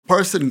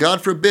person,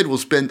 God forbid, will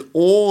spend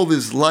all of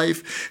his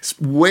life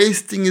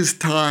wasting his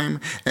time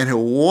and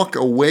he'll walk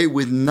away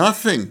with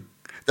nothing.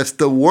 That's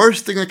the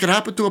worst thing that can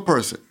happen to a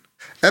person.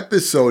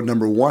 Episode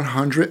number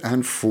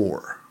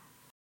 104.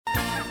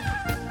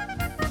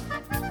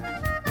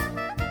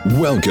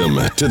 Welcome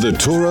to the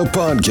Torah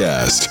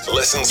Podcast.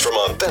 Lessons from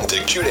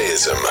authentic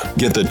Judaism.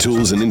 Get the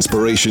tools and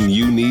inspiration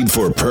you need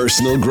for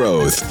personal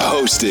growth.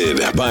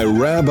 Hosted by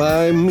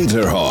Rabbi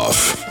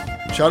Mitterhoff.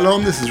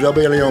 Shalom, this is Rabbi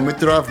Eliyahu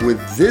Mitterhoff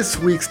with this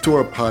week's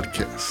Torah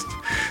Podcast.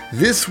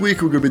 This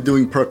week we're going to be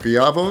doing Pirkei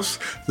Avos,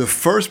 the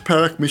first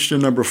parak, Mishnah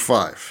number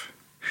 5.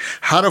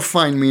 How to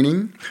find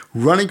meaning,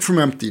 running from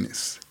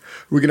emptiness.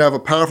 We're going to have a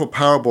powerful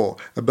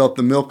parable about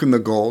the milk and the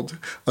gold,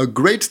 a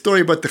great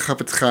story about the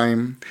Chafetz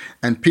Chaim,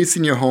 and peace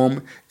in your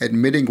home,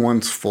 admitting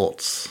one's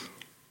faults.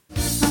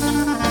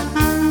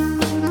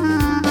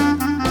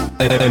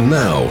 And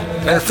now,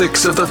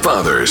 Ethics of the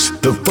Fathers,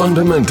 the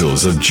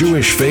fundamentals of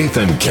Jewish faith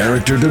and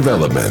character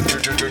development.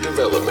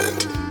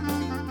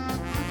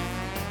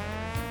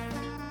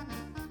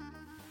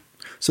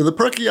 So the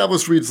Pirkei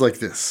Avos reads like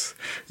this.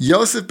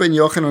 Yosef ben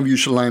Yochanan of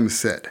Yerushalayim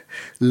said,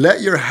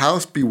 "Let your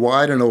house be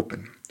wide and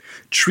open.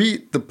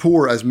 Treat the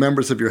poor as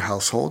members of your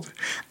household,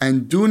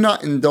 and do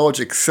not indulge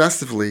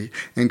excessively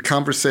in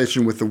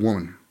conversation with a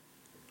woman."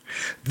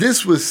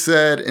 This was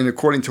said in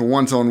according to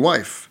one's own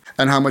wife,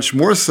 and how much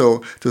more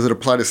so does it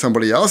apply to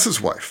somebody else's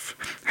wife?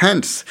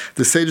 Hence,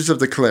 the sages have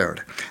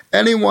declared,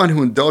 anyone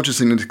who indulges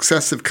in an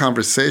excessive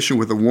conversation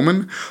with a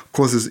woman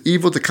causes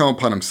evil to come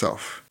upon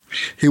himself.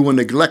 He will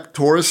neglect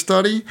Torah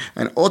study,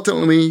 and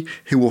ultimately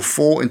he will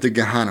fall into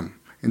Gehenna,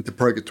 into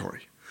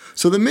purgatory.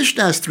 So the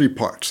Mishnah has 3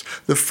 parts.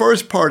 The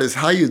first part is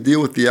how you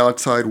deal with the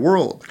outside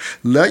world.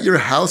 Let your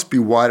house be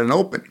wide and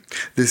open.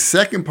 The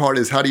second part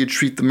is how do you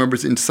treat the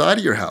members inside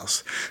of your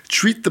house.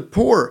 Treat the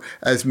poor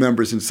as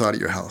members inside of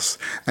your house.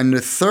 And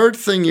the third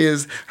thing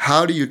is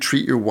how do you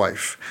treat your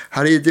wife?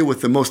 How do you deal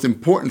with the most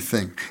important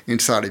thing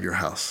inside of your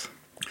house?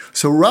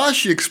 So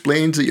Rashi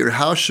explains that your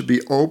house should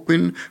be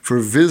open for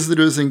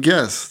visitors and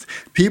guests,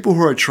 people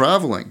who are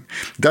traveling.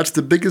 That's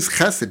the biggest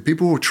chesed.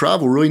 People who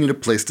travel really need a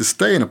place to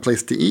stay and a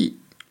place to eat.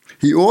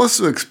 He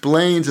also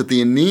explains that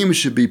the anim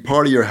should be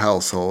part of your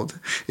household.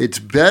 It's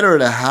better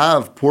to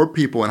have poor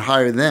people and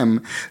hire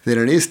them than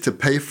it is to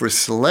pay for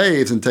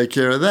slaves and take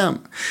care of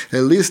them.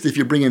 At least if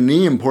you bring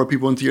anim, poor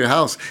people, into your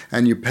house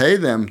and you pay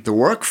them to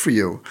work for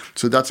you,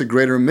 so that's a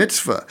greater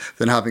mitzvah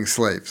than having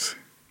slaves.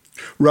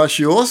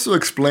 Rashi also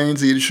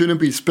explains that you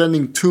shouldn't be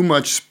spending too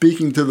much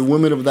speaking to the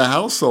women of the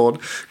household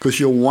because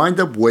you'll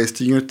wind up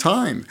wasting your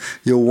time.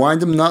 You'll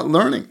wind up not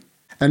learning.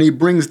 And he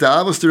brings the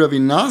Avos to Rabbi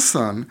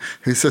Nassan,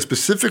 who says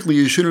specifically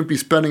you shouldn't be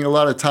spending a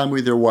lot of time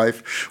with your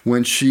wife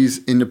when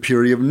she's in the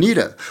period of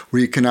Nida,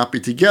 where you cannot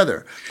be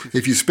together.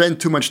 If you spend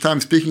too much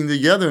time speaking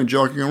together and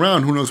joking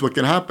around, who knows what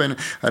can happen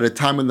at a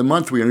time of the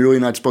month where you're really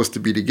not supposed to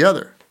be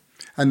together.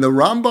 And the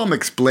Rambam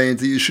explains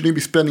that you shouldn't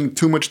be spending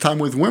too much time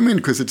with women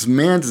because it's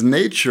man's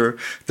nature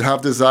to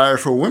have desire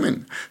for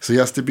women. So he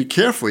has to be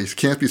careful. He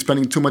can't be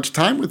spending too much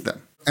time with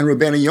them. And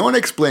Rabbeinu Yonah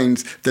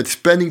explains that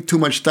spending too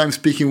much time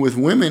speaking with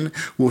women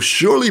will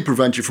surely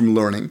prevent you from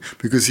learning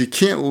because you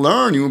can't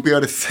learn, you won't be able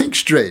to think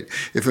straight.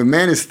 If a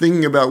man is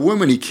thinking about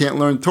women, he can't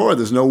learn Torah.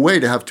 There's no way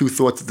to have 2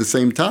 thoughts at the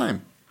same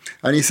time.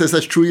 And he says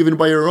that's true even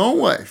by your own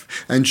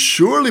wife, and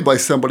surely by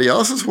somebody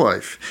else's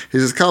wife. He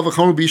says, Kal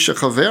v'chomer b'isha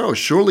chavero,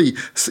 surely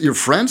your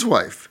friend's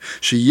wife.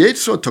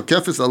 Sheyetzo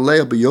tokefes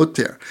aleya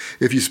b'yoter.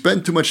 If you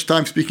spend too much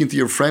time speaking to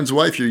your friend's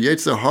wife, your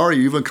yetzer hara,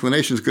 your evil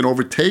inclination is going to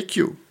overtake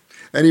you.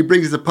 And he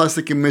brings the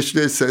pasuk in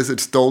Mishnah that says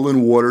that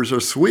stolen waters are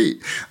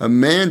sweet. A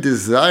man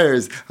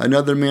desires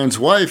another man's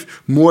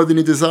wife more than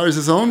he desires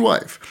his own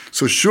wife.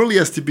 So surely he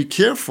has to be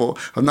careful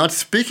of not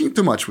speaking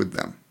too much with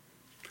them.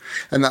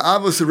 And the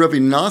Avos of Rabbi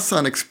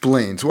Nassan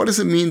explains, what does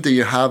it mean that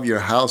you have your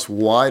house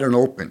wide and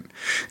open?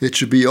 It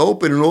should be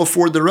open in all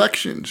 4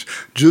 directions,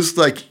 just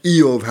like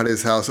Eov had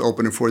his house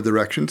open in 4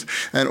 directions,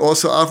 and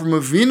also Avram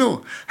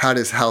Avinu had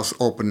his house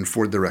open in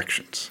 4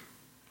 directions.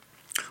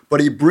 But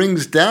he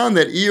brings down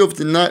that Eov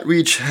did not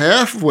reach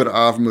half of what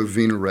Avram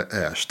Avinu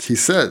asked. He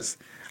says,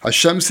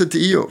 Hashem said to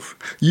Eov,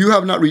 you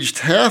have not reached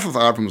half of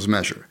Avram's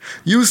measure.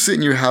 You sit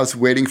in your house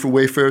waiting for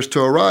wayfarers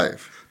to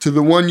arrive. To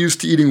the one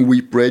used to eating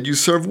wheat bread, you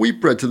serve wheat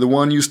bread. To the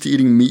one used to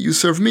eating meat, you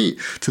serve meat.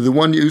 To the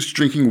one used to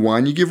drinking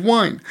wine, you give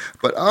wine.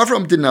 But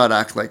Avram did not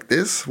act like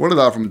this. What did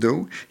Avram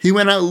do? He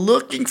went out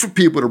looking for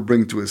people to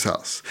bring to his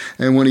house.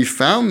 And when he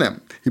found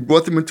them, he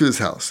brought them into his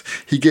house.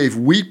 He gave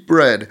wheat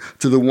bread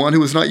to the one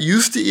who was not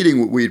used to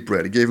eating wheat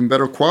bread. He gave him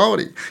better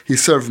quality. He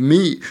served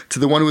meat to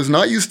the one who was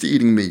not used to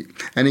eating meat.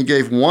 And he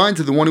gave wine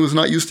to the one who was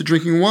not used to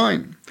drinking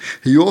wine.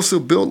 He also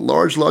built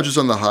large lodges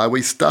on the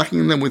highway,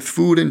 stocking them with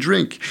food and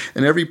drink.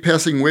 And every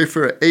passing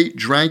wayfarer ate,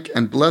 drank,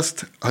 and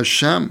blessed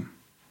Hashem.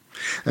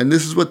 And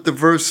this is what the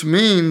verse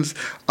means.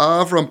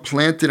 Avram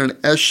planted an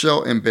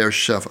Eshel in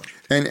Beersheba.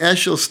 And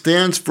Eshel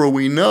stands for,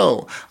 we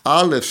know,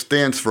 Aleph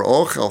stands for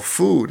Ochel,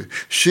 food.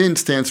 Shin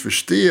stands for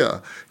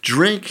Shtia,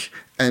 drink.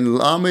 And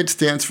Lamed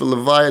stands for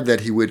Leviah,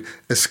 that he would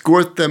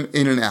escort them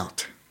in and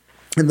out.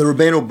 And the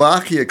Rabbeinu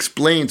Bachya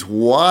explains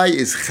why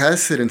is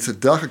chesed and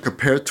tzedakah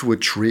compared to a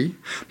tree?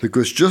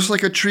 Because just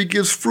like a tree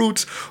gives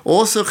fruits,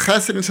 also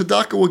chesed and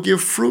tzedakah will give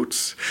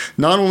fruits.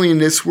 Not only in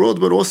this world,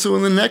 but also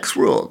in the next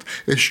world.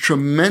 It's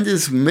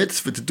tremendous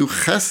mitzvah to do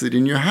chesed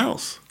in your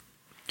house.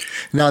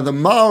 Now the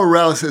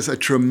Maharal says a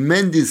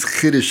tremendous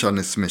chiddush on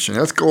this mission.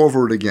 Let's go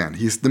over it again.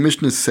 The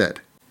Mishnah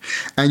said,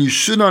 and you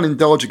should not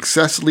indulge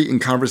excessively in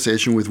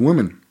conversation with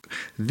women.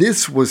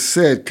 This was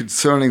said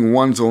concerning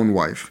one's own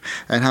wife,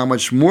 and how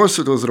much more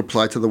so does it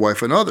apply to the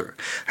wife of another.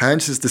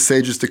 Hence, as the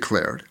sages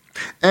declared,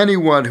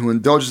 anyone who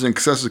indulges in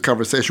excessive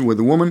conversation with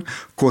a woman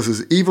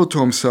causes evil to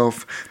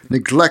himself,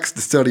 neglects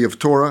the study of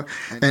Torah,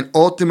 and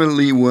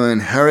ultimately will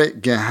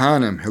inherit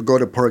Gehanim. He'll go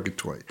to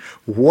purgatory.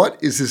 What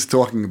is this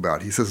talking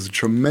about? He says it's a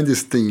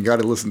tremendous thing. You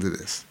got to listen to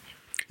this.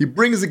 He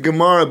brings a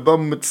Gemara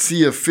Bava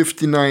Metzia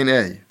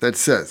 59a that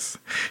says,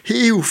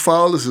 he who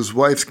follows his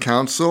wife's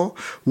counsel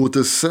will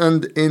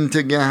descend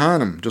into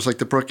Gehanim, just like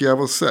the Pirkei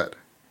Avos said.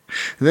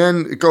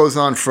 Then it goes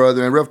on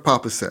further, and Rav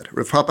Papa said,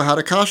 Rav Papa had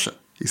a kasha.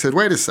 He said,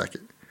 wait a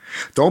second.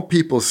 Don't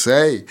people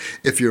say,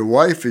 if your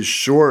wife is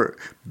short,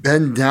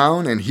 bend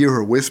down and hear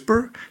her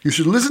whisper? You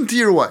should listen to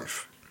your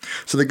wife.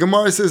 So the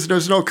Gemara says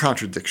there's no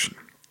contradiction.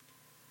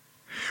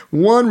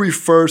 One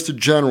refers to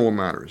general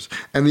matters,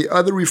 and the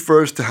other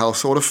refers to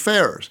household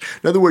affairs.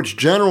 In other words,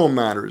 general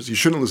matters, you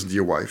shouldn't listen to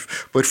your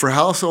wife, but for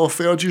household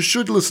affairs, you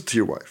should listen to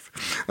your wife.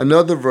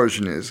 Another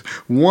version is,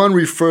 one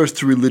refers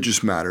to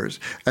religious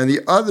matters, and the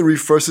other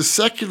refers to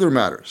secular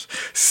matters.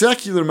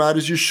 Secular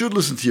matters, you should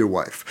listen to your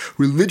wife.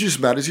 Religious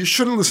matters, you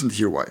shouldn't listen to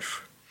your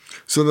wife.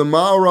 So the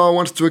Maharal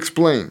wants to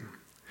explain.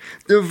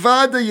 Of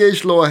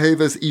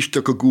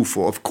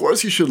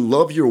course, you should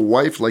love your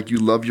wife like you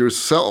love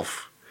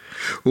yourself.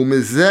 We're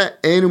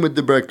not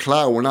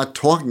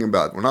talking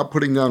about, we're not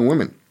putting down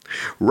women.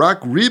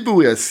 Rak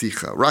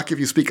if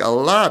you speak a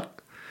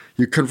lot,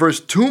 you converse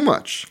too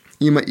much.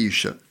 Ima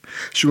isha.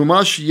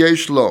 Shumamash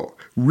yesh lo.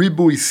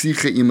 Ribui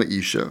sicha ima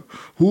isha.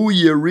 Hu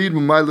yerid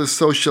m'mayla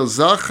social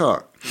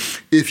zachar.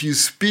 If you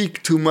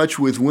speak too much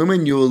with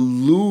women, you'll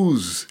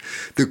lose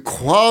the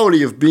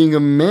quality of being a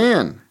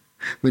man.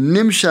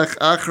 V'nimshach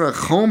achra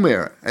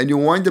chomer. And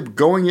you'll wind up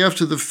going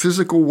after the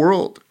physical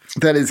world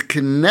that is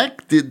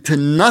connected to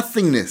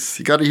nothingness.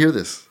 You got to hear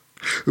this.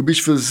 The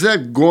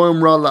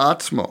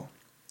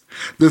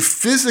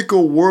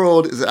physical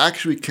world is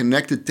actually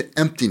connected to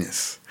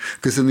emptiness.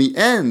 Because in the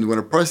end, when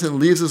a person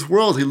leaves this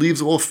world, he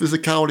leaves all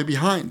physicality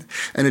behind.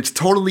 And it's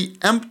totally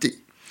empty.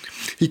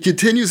 He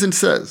continues and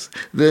says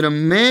that a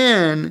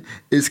man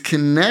is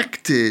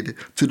connected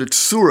to the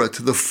tsura,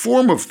 to the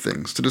form of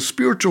things, to the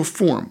spiritual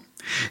form.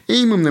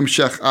 Balas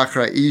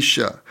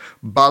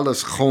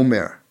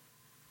chomer.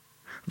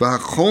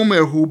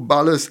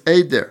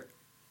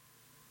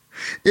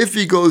 If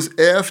he goes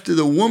after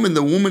the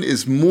woman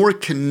is more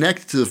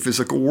connected to the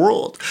physical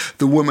world.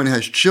 The woman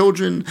has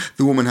children,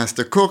 the woman has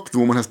to cook, the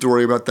woman has to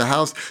worry about the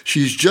house.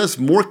 She's just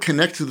more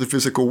connected to the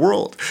physical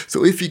world.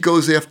 So if he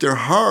goes after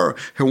her,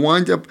 he'll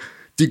wind up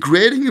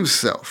degrading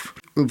himself.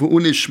 If he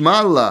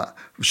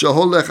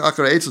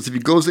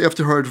goes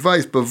after her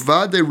advice, he's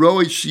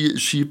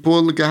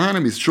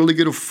surely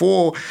going to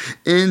fall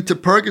into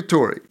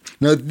purgatory.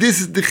 Now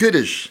this is the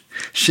chiddush.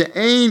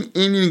 She'ein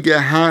inin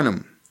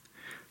Gehanim.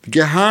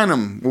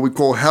 Gehanim, what we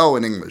call hell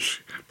in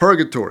English,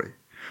 purgatory.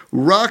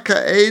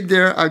 Raka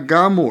eder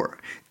agamur.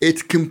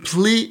 It's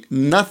complete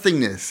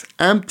nothingness,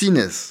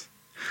 emptiness.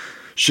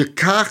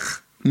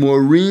 Shekach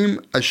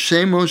morim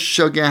ashemos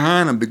shel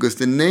Gehanim, because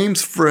the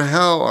names for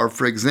hell are,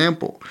 for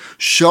example,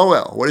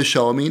 Shoel. What does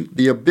Shoel mean?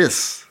 The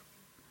abyss.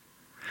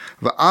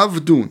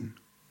 V'avdun.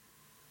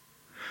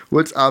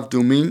 What's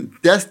avdun mean?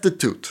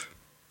 Destitute.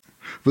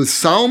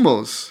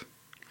 V'salmos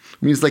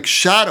means like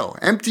shadow,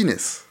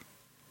 emptiness.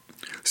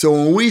 So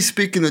when we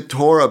speak in the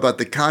Torah about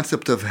the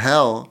concept of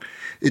hell,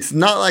 it's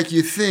not like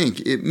you think.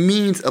 It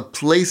means a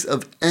place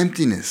of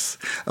emptiness,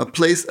 a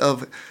place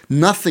of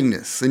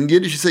nothingness. In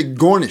Yiddish you say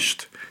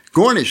gornished.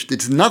 Gornished,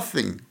 it's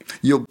nothing.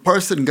 Your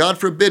person, God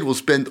forbid, will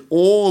spend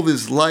all of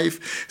his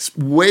life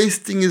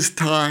wasting his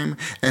time,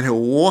 and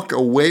he'll walk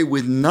away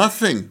with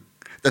nothing.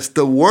 That's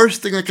the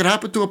worst thing that could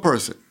happen to a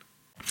person.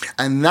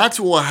 And that's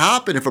what will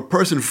happen if a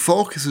person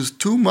focuses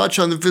too much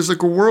on the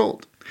physical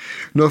world.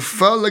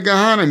 Nofal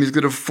leGehanim, he's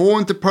going to fall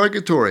into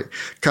purgatory.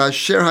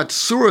 Kasher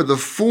hatsura, the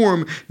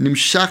form,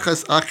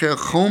 nimshachas acher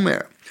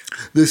chomer.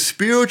 The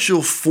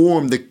spiritual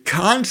form, the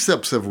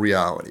concepts of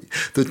reality.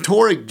 The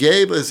Torah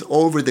gave us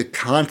over the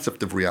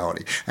concept of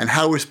reality and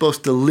how we're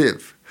supposed to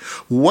live.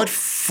 What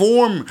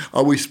form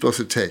are we supposed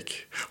to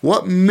take?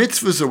 What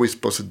mitzvahs are we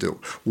supposed to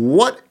do?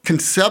 What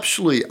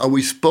conceptually are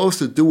we supposed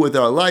to do with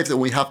our lives? And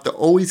we have to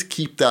always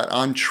keep that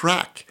on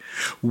track.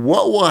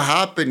 What will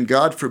happen,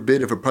 God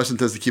forbid, if a person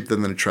doesn't keep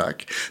them on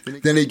track?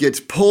 Then he gets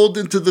pulled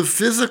into the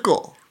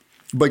physical.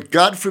 But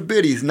God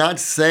forbid, he's not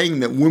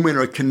saying that women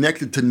are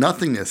connected to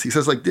nothingness. He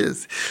says like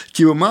this,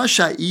 the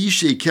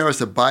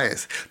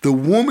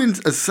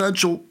woman's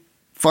essential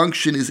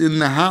function is in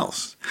the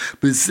house.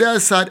 It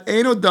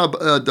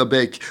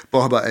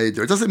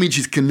doesn't mean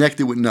she's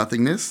connected with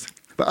nothingness.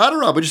 But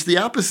Adarabah, just the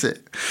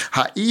opposite.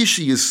 Ha'ish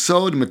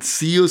yisod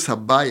metzius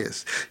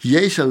habayis.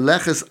 Yesh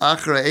aleches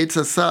achra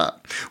eitzasa.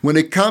 When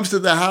it comes to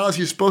the house,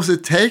 you're supposed to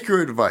take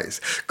her advice,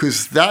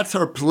 because that's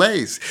her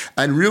place.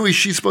 And really,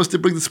 she's supposed to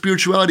bring the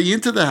spirituality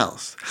into the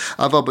house.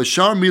 Aval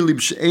bashar milim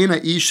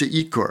she'ena isha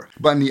ikor.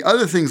 But in the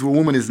other things where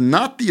woman is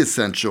not the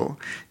essential,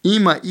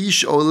 ima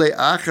ish ole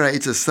achra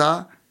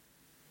eitzasa,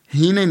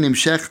 hine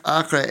nimshech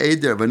achra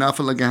eder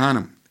v'nafel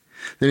legehanim.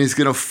 Then he's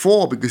going to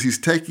fall because he's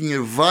taking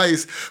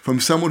advice from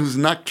someone who's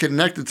not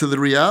connected to the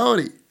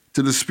reality,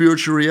 to the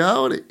spiritual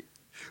reality.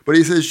 But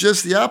he says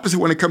just the opposite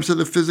when it comes to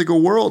the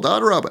physical world.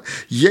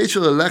 You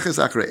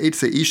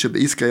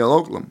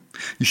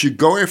should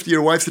go after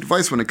your wife's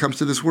advice when it comes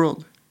to this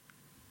world.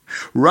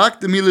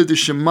 Rak the mila de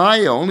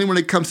shemaya, only when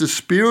it comes to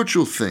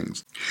spiritual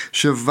things.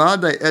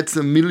 Shavadai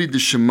etza mili de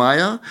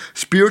shemaya,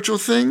 spiritual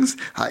things.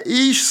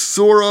 Ha'ish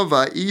sora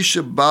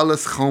va'isha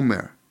balas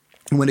chomer.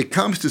 When it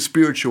comes to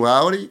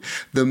spirituality,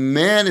 the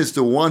man is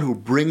the one who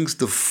brings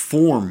the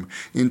form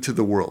into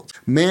the world.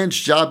 Man's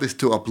job is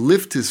to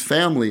uplift his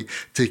family,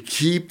 to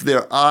keep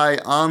their eye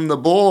on the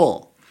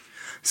ball.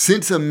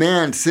 Since a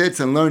man sits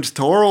and learns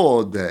Torah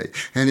all day,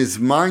 and his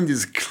mind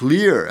is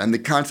clear, and the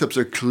concepts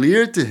are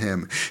clear to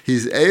him,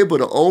 he's able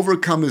to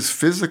overcome his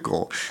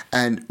physical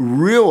and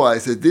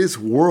realize that this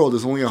world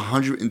is only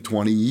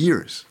 120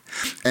 years.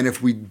 And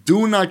if we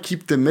do not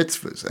keep the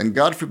mitzvahs, and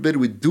God forbid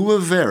we do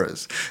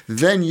averas,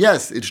 then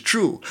yes, it's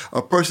true.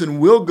 A person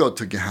will go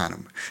to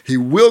Gehanim. He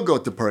will go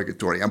to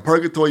purgatory. And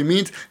purgatory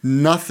means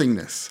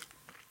nothingness.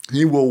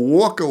 He will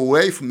walk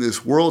away from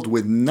this world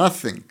with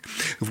nothing.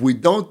 If we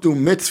don't do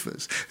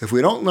mitzvahs, if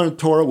we don't learn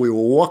Torah, we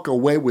will walk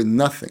away with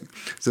nothing.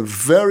 It's a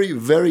very,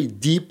 very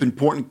deep,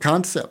 important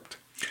concept.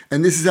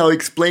 And this is how he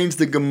explains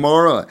the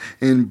Gemara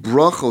in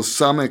Brachos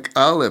Samek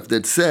Aleph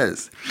that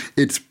says,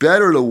 it's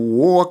better to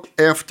walk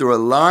after a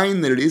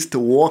lion than it is to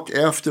walk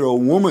after a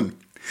woman.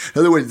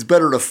 In other words, it's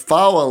better to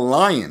follow a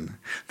lion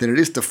than it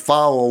is to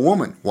follow a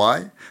woman.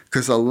 Why?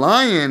 Because a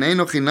lion,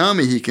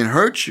 Einochinami, he can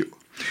hurt you,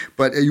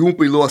 but you won't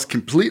be lost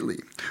completely.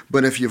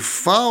 But if you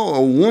follow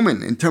a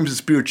woman in terms of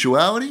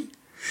spirituality,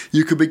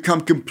 you could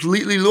become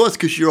completely lost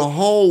because your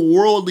whole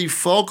worldly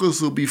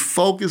focus will be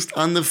focused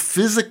on the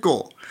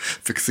physical.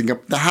 Fixing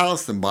up the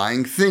house and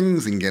buying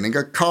things and getting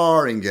a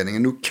car and getting a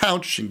new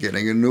couch and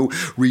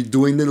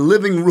redoing the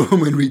living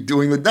room and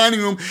redoing the dining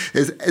room.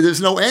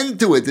 There's no end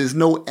to it. There's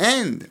no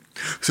end.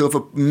 So if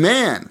a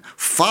man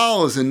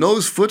follows in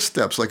those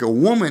footsteps like a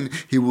woman,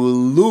 he will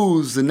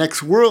lose the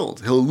next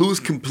world. He'll lose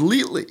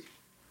completely.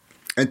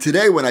 And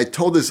today, when I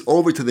told this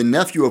over to the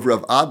nephew of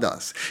Rav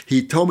Adas,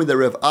 he told me that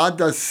Rav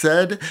Adas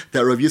said,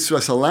 that Rav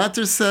Yisroel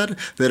Salanter said,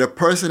 that a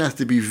person has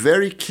to be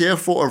very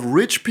careful of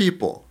rich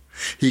people.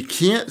 He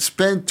can't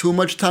spend too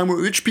much time with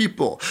rich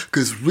people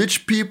because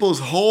rich people's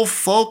whole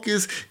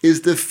focus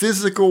is the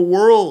physical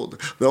world.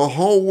 The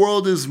whole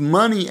world is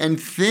money and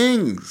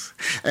things.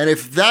 And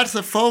if that's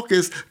a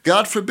focus,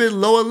 God forbid,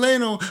 lo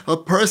aleinu, a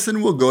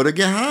person will go to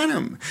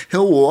Gehanim.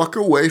 He'll walk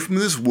away from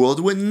this world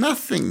with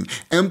nothing,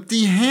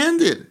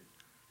 empty-handed.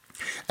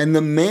 And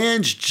the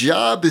man's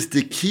job is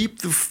to keep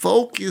the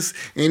focus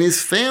in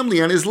his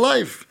family, on his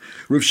life.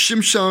 Rav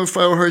Shimshon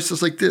Feuerherz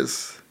says like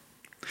this.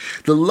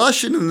 The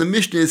Lashon in the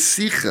Mishnah is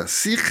Sicha.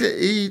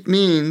 Sicha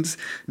means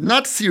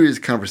not serious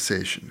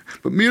conversation,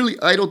 but merely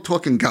idle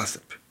talk and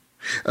gossip.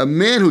 A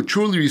man who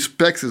truly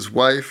respects his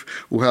wife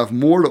will have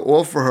more to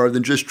offer her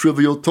than just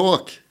trivial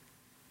talk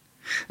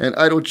and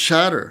idle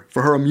chatter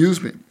for her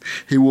amusement.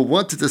 He will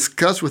want to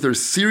discuss with her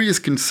serious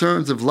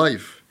concerns of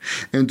life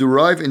and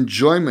derive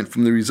enjoyment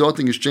from the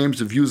resulting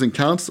exchange of views and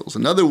counsels.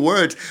 In other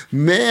words,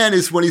 man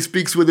is, when he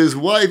speaks with his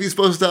wife, he's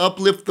supposed to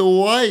uplift the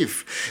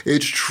wife.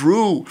 It's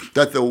true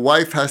that the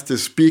wife has to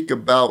speak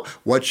about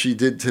what she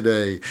did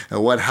today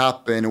and what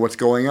happened and what's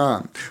going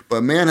on.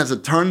 But man has to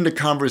turn the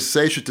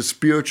conversation to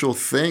spiritual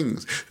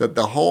things, that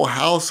the whole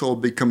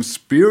household becomes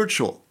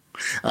spiritual.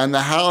 And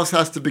the house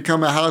has to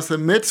become a house of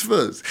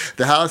mitzvahs.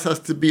 The house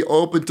has to be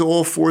open to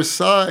all four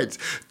sides,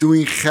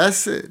 doing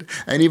chesed.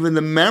 And even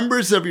the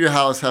members of your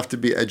house have to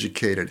be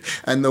educated.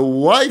 And the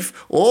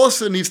wife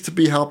also needs to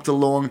be helped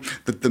along,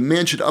 that the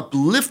man should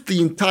uplift the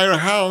entire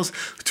house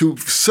to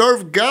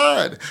serve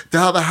God, to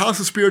have a house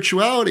of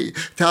spirituality,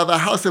 to have a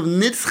house of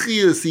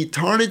nitzchias,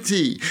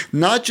 eternity.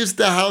 Not just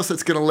a house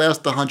that's going to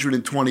last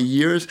 120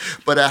 years,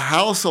 but a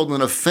household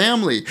and a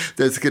family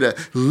that's going to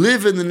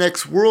live in the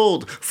next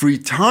world for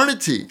eternity.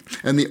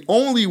 And the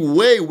only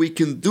way we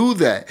can do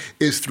that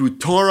is through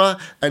Torah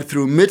and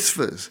through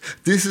mitzvahs.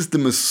 This is the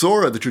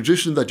Masorah, the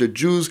tradition that the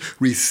Jews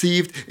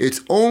received.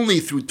 It's only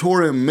through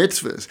Torah and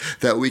mitzvahs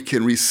that we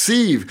can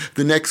receive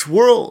the next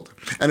world.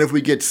 And if we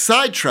get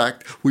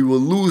sidetracked, we will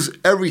lose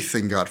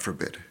everything, God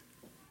forbid.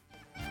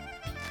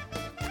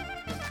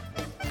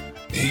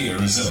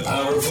 Here is a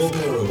powerful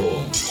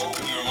parable to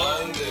open your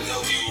mind and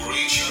help you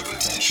reach your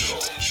potential.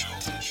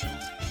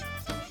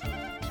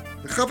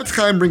 The Chafetz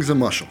Chaim brings a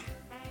mashal.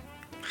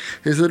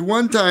 He said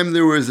one time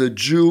there was a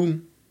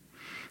Jew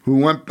who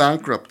went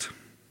bankrupt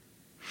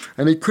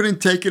and he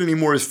couldn't take it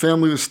anymore. His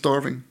family was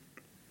starving.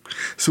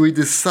 So he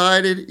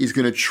decided he's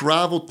going to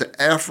travel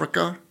to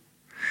Africa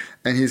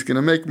and he's going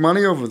to make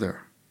money over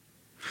there.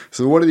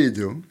 So what did he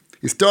do?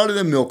 He started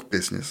a milk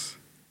business.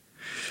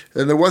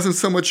 And there wasn't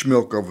so much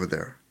milk over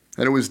there.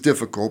 And it was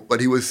difficult,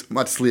 but he was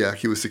matzliach,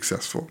 he was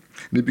successful.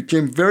 And he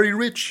became very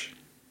rich.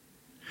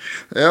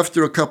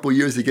 After a couple of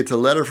years, he gets a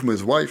letter from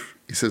his wife.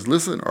 He says,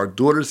 listen, our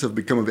daughters have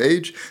become of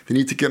age. They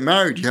need to get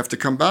married. You have to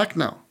come back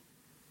now.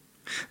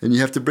 And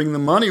you have to bring the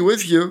money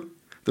with you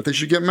that they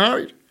should get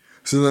married.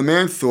 So the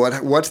man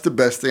thought, what's the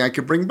best thing I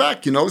could bring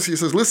back? So he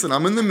says, listen,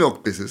 I'm in the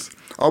milk business.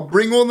 I'll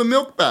bring all the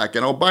milk back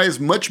and I'll buy as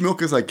much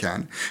milk as I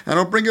can and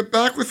I'll bring it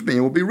back with me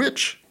and we'll be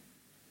rich.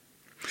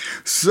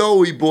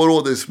 So he bought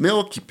all this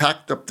milk, he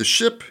packed up the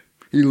ship,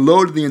 he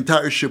loaded the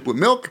entire ship with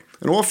milk,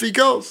 and off he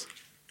goes.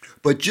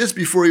 But just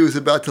before he was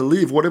about to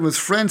leave, one of his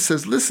friends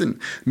says, listen,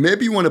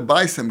 maybe you want to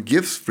buy some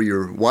gifts for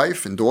your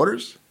wife and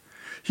daughters?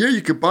 Here,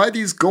 you could buy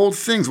these gold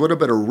things. What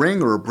about a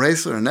ring or a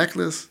bracelet or a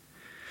necklace?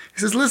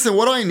 He says, listen,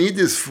 what do I need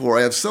this for?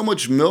 I have so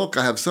much milk,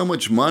 I have so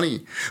much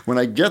money. When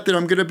I get there,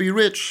 I'm going to be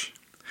rich.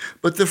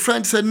 But the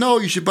friend said, no,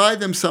 you should buy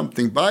them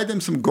something. Buy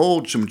them some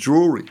gold, some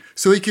jewelry.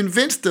 So he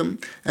convinced them,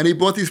 and he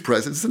bought these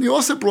presents, and he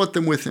also brought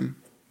them with him.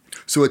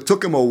 So it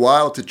took him a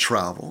while to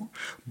travel,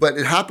 but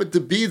it happened to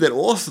be that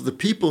also the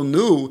people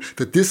knew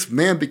that this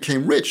man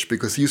became rich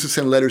because he used to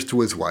send letters to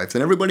his wife,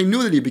 and everybody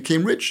knew that he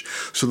became rich.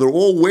 So they're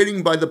all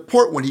waiting by the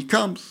port when he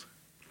comes.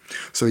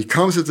 So he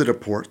comes into the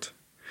port,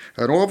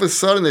 and all of a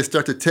sudden they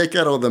start to take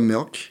out all the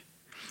milk,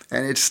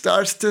 and it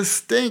starts to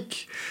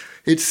stink.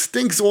 It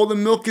stinks, all the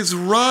milk is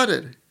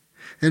rotted.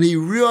 And he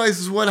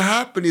realizes what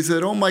happened. He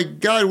said, oh my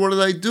God, what did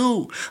I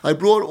do? I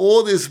brought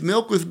all this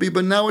milk with me,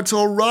 but now it's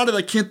all rotted.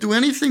 I can't do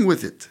anything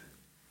with it.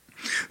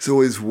 So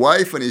his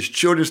wife and his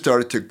children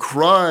started to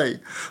cry.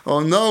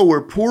 Oh no,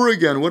 we're poor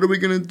again. What are we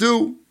going to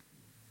do?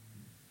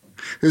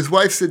 His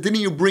wife said,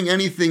 didn't you bring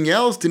anything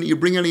else? Didn't you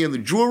bring any of the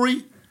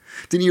jewelry?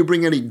 Didn't you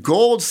bring any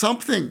gold,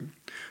 something?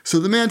 So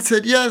the man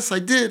said, yes, I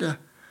did. I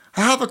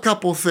have a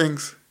couple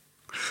things.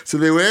 So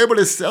they were able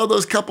to sell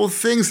those couple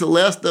things to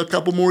last a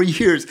couple more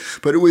years.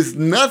 But it was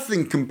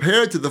nothing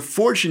compared to the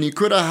fortune he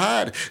could have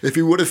had. If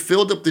he would have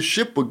filled up the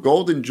ship with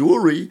gold and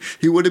jewelry,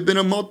 he would have been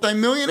a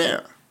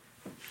multimillionaire.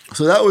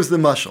 So that was the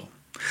mashal.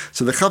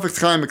 So the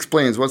Chafetz Chaim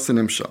explains, what's the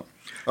nimshal?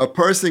 A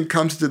person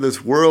comes to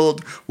this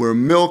world where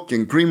milk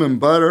and cream and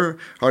butter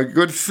are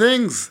good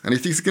things, and he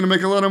thinks he's going to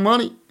make a lot of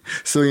money.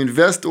 So he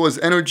invests all his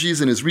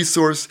energies and his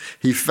resource.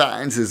 He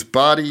fattens his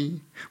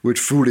body with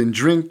food and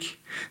drink,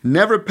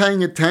 never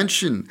paying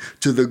attention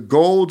to the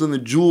gold and the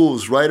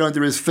jewels right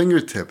under his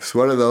fingertips.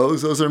 What are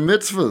those? Those are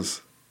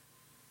mitzvahs.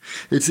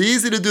 It's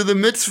easy to do the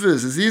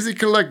mitzvahs. It's easy to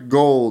collect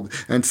gold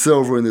and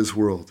silver in this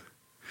world.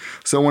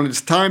 So when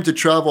it's time to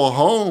travel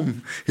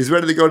home, he's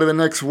ready to go to the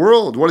next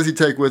world. What does he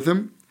take with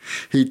him?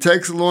 He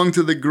takes along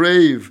to the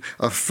grave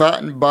a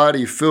fattened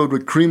body filled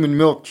with cream and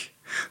milk,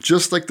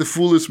 just like the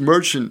foolish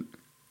merchant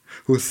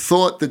who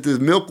thought that the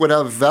milk would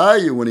have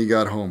value when he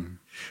got home.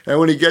 And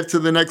when he gets to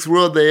the next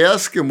world, they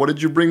ask him, what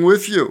did you bring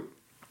with you?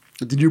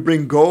 Did you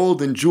bring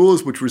gold and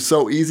jewels, which were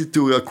so easy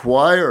to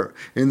acquire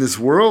in this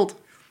world?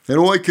 And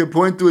all he can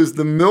point to is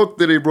the milk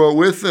that he brought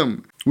with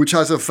him, which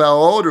has a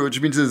foul odor,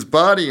 which means his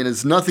body, and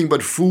it's nothing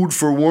but food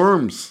for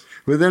worms.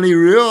 But then he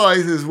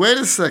realizes, wait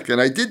a second,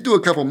 I did do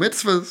a couple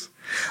mitzvahs.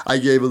 I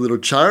gave a little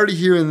charity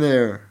here and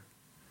there.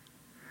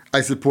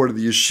 I supported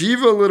the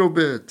yeshiva a little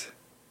bit.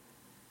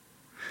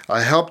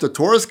 I helped a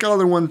Torah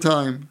scholar one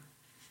time.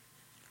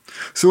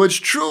 So it's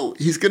true,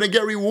 he's going to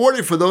get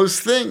rewarded for those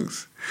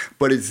things.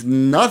 But it's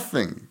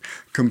nothing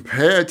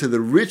compared to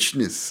the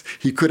richness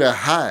he could have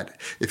had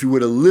if he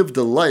would have lived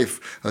a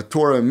life of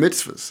Torah and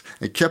mitzvahs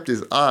and kept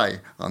his eye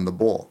on the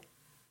ball.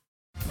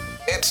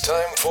 It's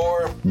time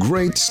for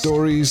Great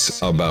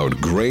Stories About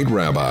Great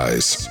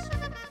Rabbis.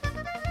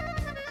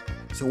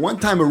 So one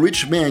time a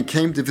rich man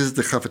came to visit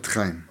the Chafetz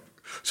Chaim.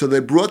 So they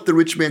brought the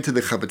rich man to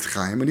the Chafetz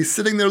Chaim, and he's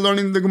sitting there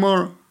learning the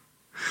Gemara.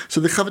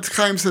 So the Chafetz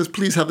Chaim says,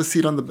 please have a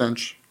seat on the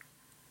bench.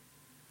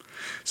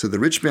 So the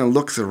rich man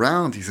looks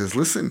around. He says,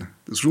 listen,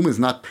 this room is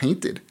not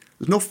painted.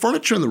 There's no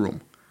furniture in the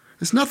room.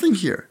 There's nothing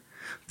here.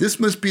 This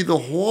must be the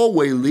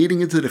hallway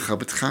leading into the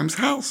Chafetz Chaim's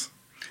house.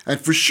 And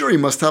for sure, he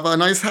must have a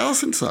nice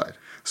house inside.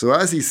 So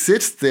as he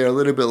sits there a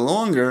little bit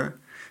longer,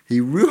 he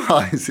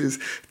realizes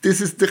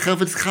this is the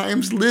Chafetz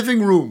Chaim's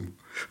living room.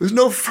 There's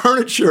no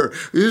furniture.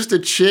 There's just a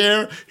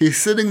chair. He's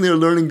sitting there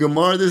learning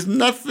Gemara. There's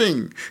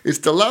nothing. It's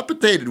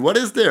dilapidated. What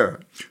is there?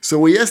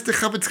 So he asked the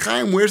Chafetz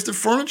Chaim, where's the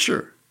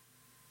furniture?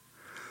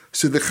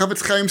 So the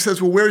Chafetz Chaim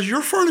says, well, where's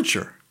your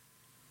furniture?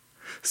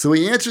 So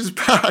he answers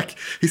back.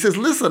 He says,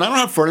 listen, I don't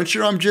have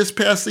furniture. I'm just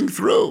passing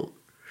through.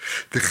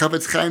 The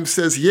Chafetz Chaim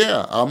says,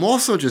 yeah, I'm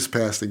also just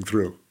passing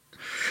through.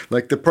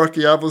 Like the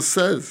Pirkei Avos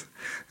says,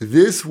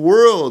 this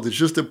world is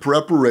just a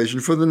preparation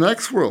for the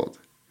next world.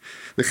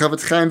 The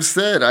Chafetz Chaim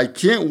said, I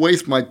can't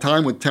waste my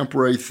time with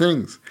temporary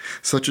things,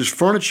 such as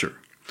furniture.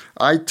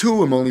 I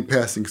too am only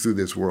passing through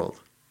this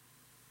world.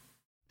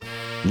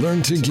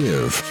 Learn to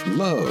give,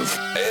 love,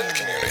 and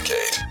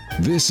communicate.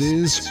 This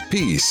is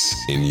Peace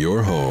in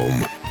Your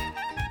Home.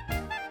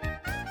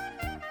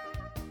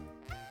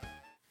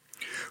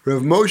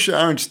 Rav Moshe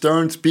Aaron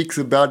Stern speaks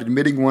about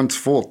admitting one's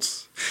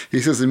faults. He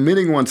says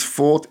admitting one's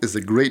fault is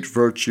a great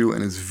virtue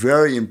and is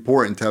very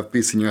important to have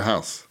peace in your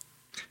house.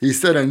 He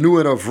said I knew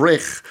an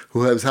Avrech who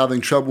was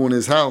having trouble in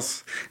his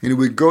house, and he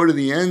would go to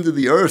the end of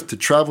the earth to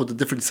travel to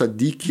different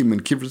tzaddikim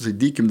and kivrei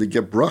tzaddikim to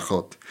get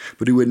brachot,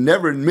 but he would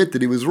never admit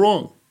that he was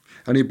wrong.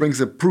 And he brings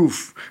a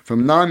proof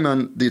from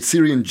Naaman, the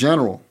Syrian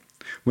general.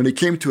 When he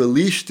came to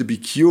Elisha to be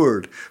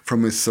cured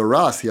from his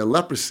saras, he had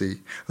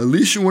leprosy,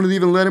 Elisha wouldn't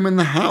even let him in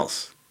the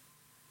house.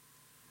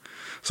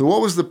 So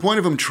what was the point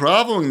of him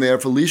traveling there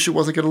if Elisha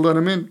wasn't going to let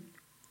him in?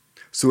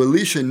 So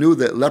Elisha knew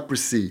that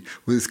leprosy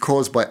was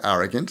caused by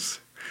arrogance,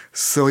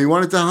 so he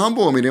wanted to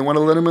humble him. He didn't want to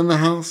let him in the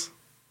house.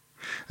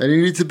 And he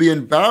needed to be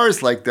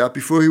embarrassed like that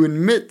before he would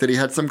admit that he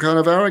had some kind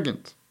of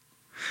arrogance.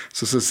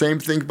 So it's the same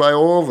thing by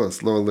all of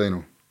us, lo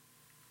aleinu.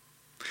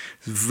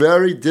 It's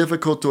very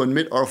difficult to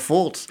admit our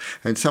faults,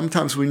 and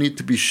sometimes we need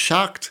to be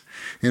shocked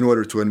in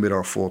order to admit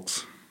our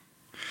faults.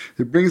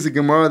 It brings a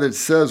Gemara that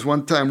says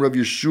one time Rav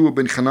Yeshua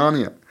ben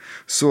Hanania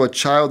saw a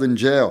child in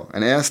jail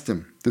and asked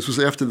him, this was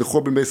after the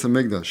Churban Beis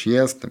HaMikdash, he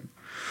asked him,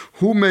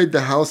 who made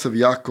the house of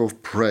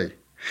Yaakov pray?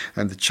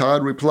 And the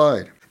child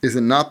replied, is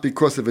it not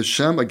because of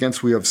Hashem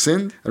against we have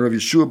sinned? And Rav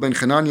Yeshua ben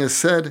Hanania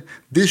said,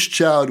 this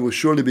child will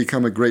surely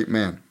become a great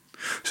man.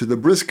 So the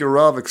Brisker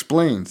Rav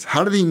explains,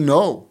 how did he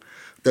know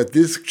that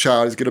this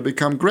child is going to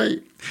become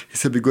great? He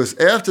said, because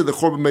after the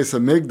Churban Beis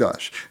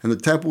HaMikdash and the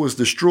temple was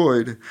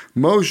destroyed,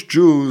 most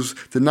Jews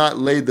did not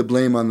lay the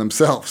blame on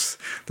themselves.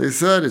 They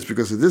said it's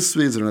because of this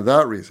reason or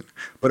that reason.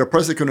 But a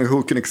person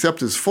who can accept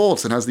his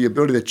faults and has the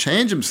ability to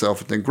change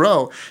himself and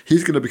grow,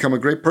 he's going to become a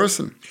great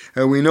person.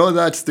 And we know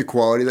that's the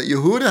quality that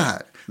Yehuda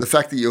had. The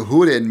fact that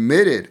Yehuda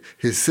admitted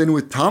his sin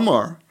with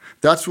Tamar,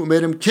 that's what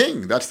made him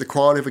king. That's the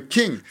quality of a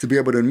king, to be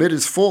able to admit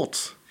his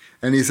faults.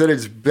 And he said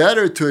it's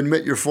better to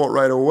admit your fault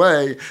right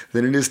away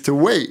than it is to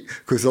wait.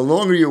 Because the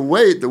longer you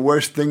wait, the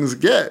worse things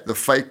get. The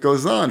fight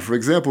goes on. For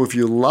example, if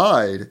you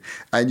lied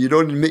and you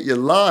don't admit you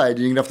lied,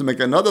 you're going to have to make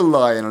another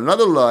lie,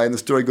 and the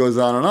story goes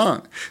on and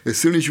on. As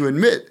soon as you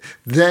admit,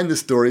 then the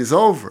story's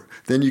over.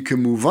 Then you can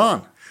move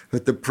on.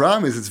 But the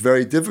problem is it's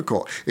very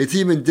difficult. It's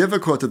even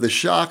difficult to the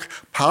Shach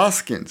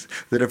Paskins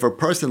that if a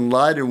person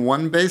lied in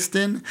one Beis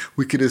Din,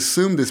 we could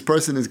assume this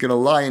person is going to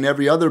lie in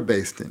every other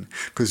Beis Din.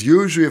 Because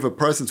usually if a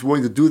person's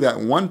willing to do that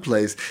in one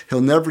place,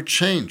 he'll never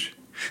change.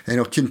 And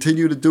he'll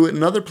continue to do it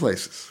in other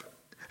places.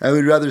 And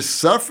we'd rather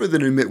suffer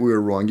than admit we were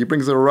wrong. He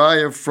brings a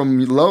raya from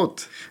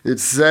Lot.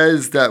 It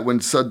says that when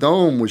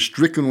Sodom was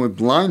stricken with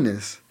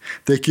blindness,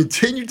 they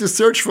continue to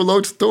search for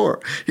Lot's door.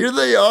 Here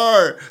they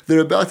are. They're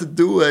about to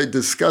do a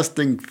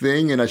disgusting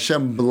thing, and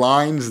Hashem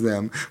blinds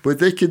them. But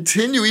they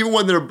continue, even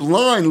when they're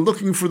blind,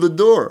 looking for the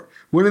door.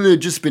 Wouldn't it have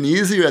just been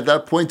easier at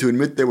that point to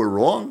admit they were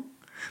wrong?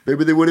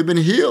 Maybe they would have been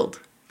healed.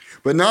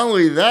 But not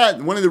only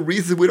that, one of the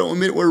reasons we don't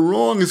admit we're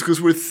wrong is because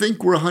we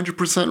think we're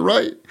 100%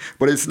 right.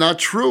 But it's not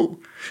true.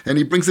 And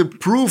he brings a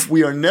proof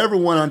we are never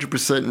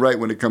 100% right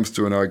when it comes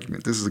to an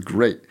argument. This is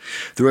great.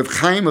 The Reb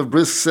Chaim of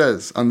Brisk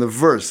says, on the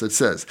verse, it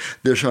says,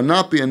 there shall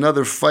not be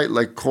another fight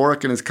like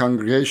Korach and his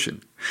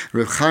congregation.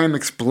 Reb Chaim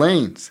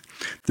explains,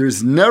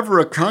 there's never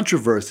a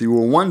controversy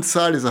where one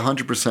side is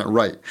 100%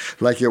 right,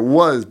 like it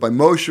was by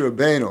Moshe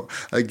Rabbeinu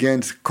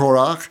against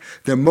Korach.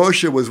 Then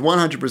Moshe was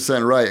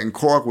 100% right and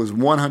Korach was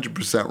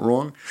 100%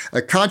 wrong.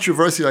 A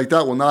controversy like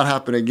that will not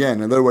happen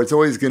again. In other words, it's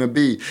always going to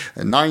be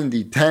a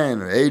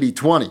 90-10 or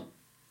 80-20.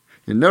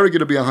 You're never going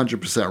to be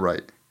 100%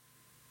 right.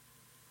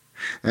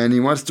 And he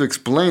wants to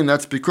explain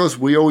that's because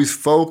we always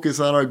focus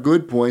on our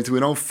good points. We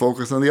don't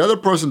focus on the other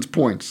person's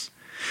points.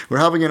 We're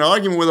having an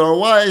argument with our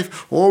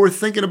wife, all we're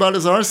thinking about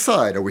is our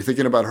side. Are we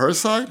thinking about her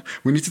side?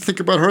 We need to think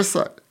about her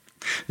side.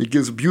 He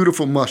gives a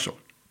beautiful mashal.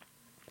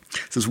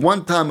 It says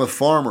one time a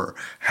farmer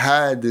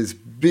had this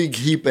big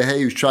heap of hay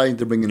he was trying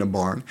to bring in a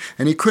barn,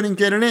 and he couldn't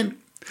get it in.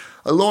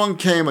 Along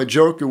came a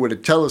joker with a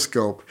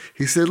telescope.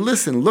 He said,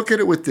 listen, look at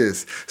it with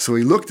this. So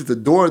he looked at the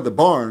door of the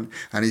barn,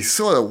 and he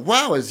saw that,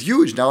 wow, it's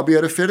huge. Now I'll be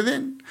able to fit it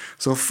in.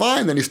 So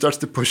fine, then he starts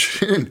to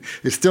push it in.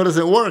 It still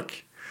doesn't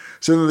work.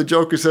 So then the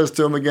joker says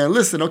to him again,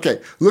 listen,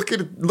 okay, look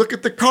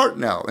at the cart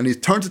now. And he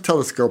turns the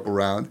telescope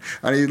around,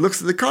 and he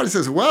looks at the cart and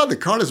says, wow, the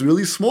cart is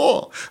really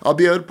small. I'll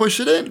be able to push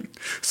it in.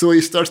 So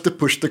he starts to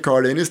push the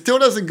cart in. It still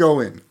doesn't go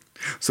in.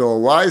 So a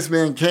wise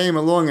man came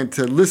along and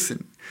said,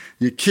 listen,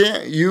 you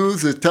can't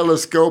use a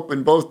telescope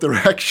in both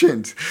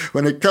directions.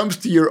 When it comes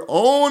to your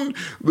own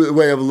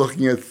way of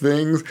looking at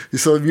things,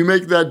 so you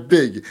make that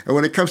big. And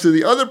when it comes to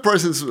the other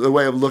person's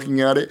way of looking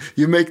at it,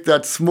 you make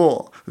that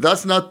small.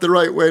 That's not the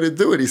right way to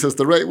do it. He says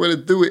the right way to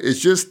do it is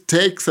just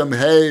take some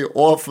hay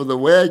off of the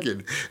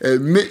wagon.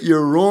 Admit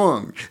you're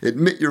wrong.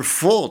 Admit your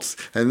faults.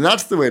 And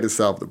that's the way to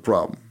solve the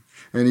problem.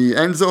 And he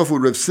ends off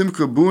with Rav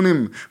Simcha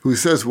Bunim, who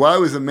says, why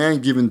was a man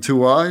given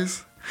two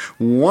eyes?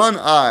 One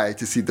eye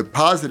to see the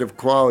positive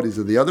qualities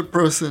of the other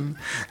person,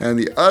 and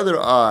the other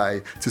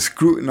eye to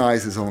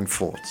scrutinize his own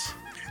faults.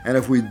 And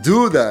if we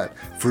do that,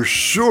 for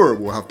sure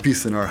we'll have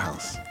peace in our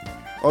house.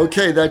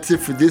 Okay, that's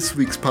it for this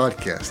week's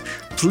podcast.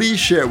 Please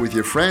share it with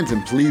your friends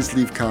and please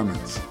leave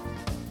comments.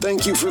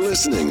 Thank you for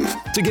listening.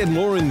 To get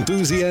more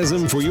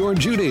enthusiasm for your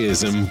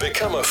Judaism,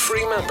 become a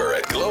free member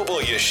at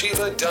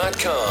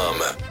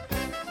globalyeshiva.com.